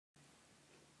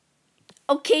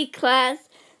Okay, class,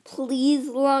 please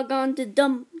log on to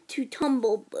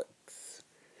Tumblebooks.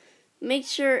 Make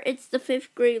sure it's the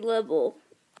 5th grade level.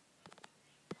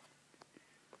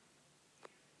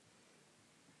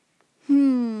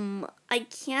 I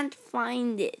can't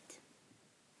find it.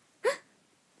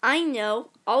 I know.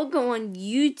 I'll go on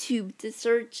YouTube to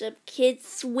search up kids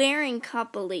swearing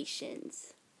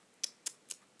compilations.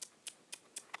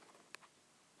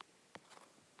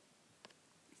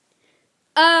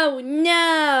 Oh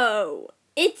no!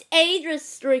 It's age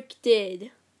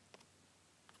restricted.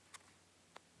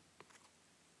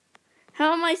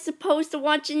 How am I supposed to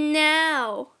watch it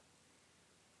now?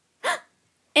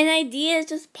 An idea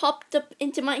just popped up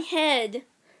into my head.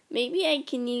 Maybe I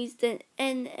can use the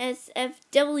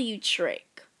NSFW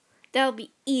trick. That'll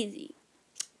be easy.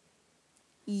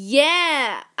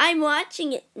 Yeah, I'm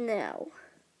watching it now.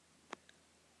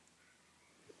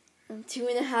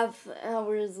 2.5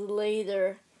 hours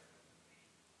later.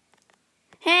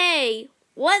 Hey,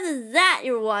 what is that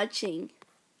you're watching?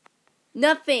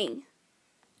 Nothing.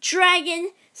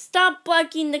 Dragon, stop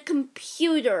blocking the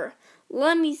computer.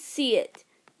 Let me see it.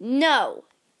 No.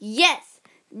 Yes.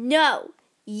 No.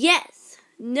 Yes.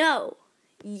 No.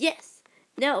 Yes.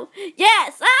 No.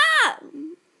 Yes. Ah!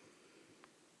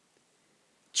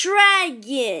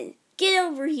 Dragon, get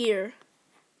over here.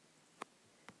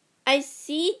 I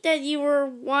see that you were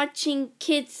watching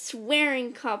kids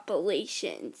swearing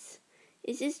compilations.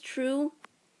 Is this true?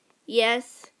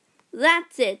 Yes.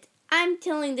 That's it. I'm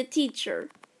telling the teacher.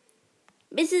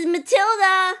 Mrs.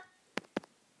 Matilda!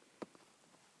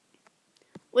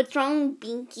 What's wrong,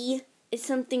 Binky? Is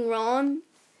something wrong?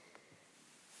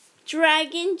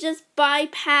 Dragon just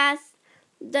bypassed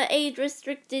the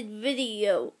age-restricted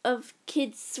video of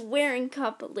kids swearing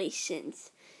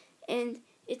compilations. And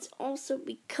it's also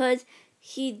because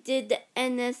he did the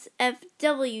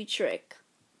NSFW trick.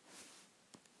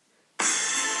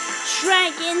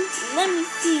 Dragon, let me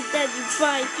see that you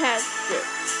bypassed it.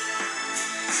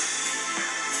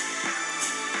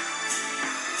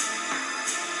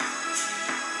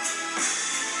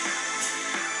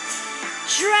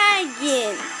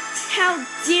 Dragon, how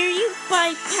dare you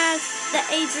bypass the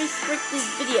age-restricted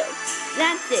video?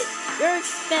 That's it. You're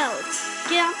expelled.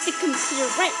 Get off the computer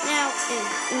right now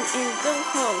and go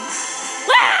home.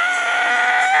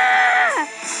 Ah!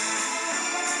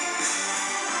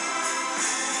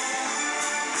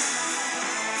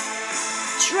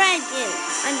 Dragon,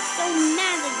 I'm so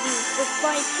mad at you for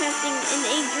bypassing an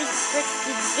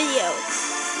age-restricted video.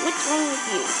 What's wrong with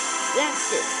you?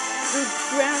 That's it. You're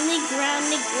grounded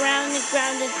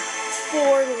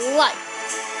for life.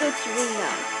 Go to your room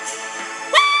now.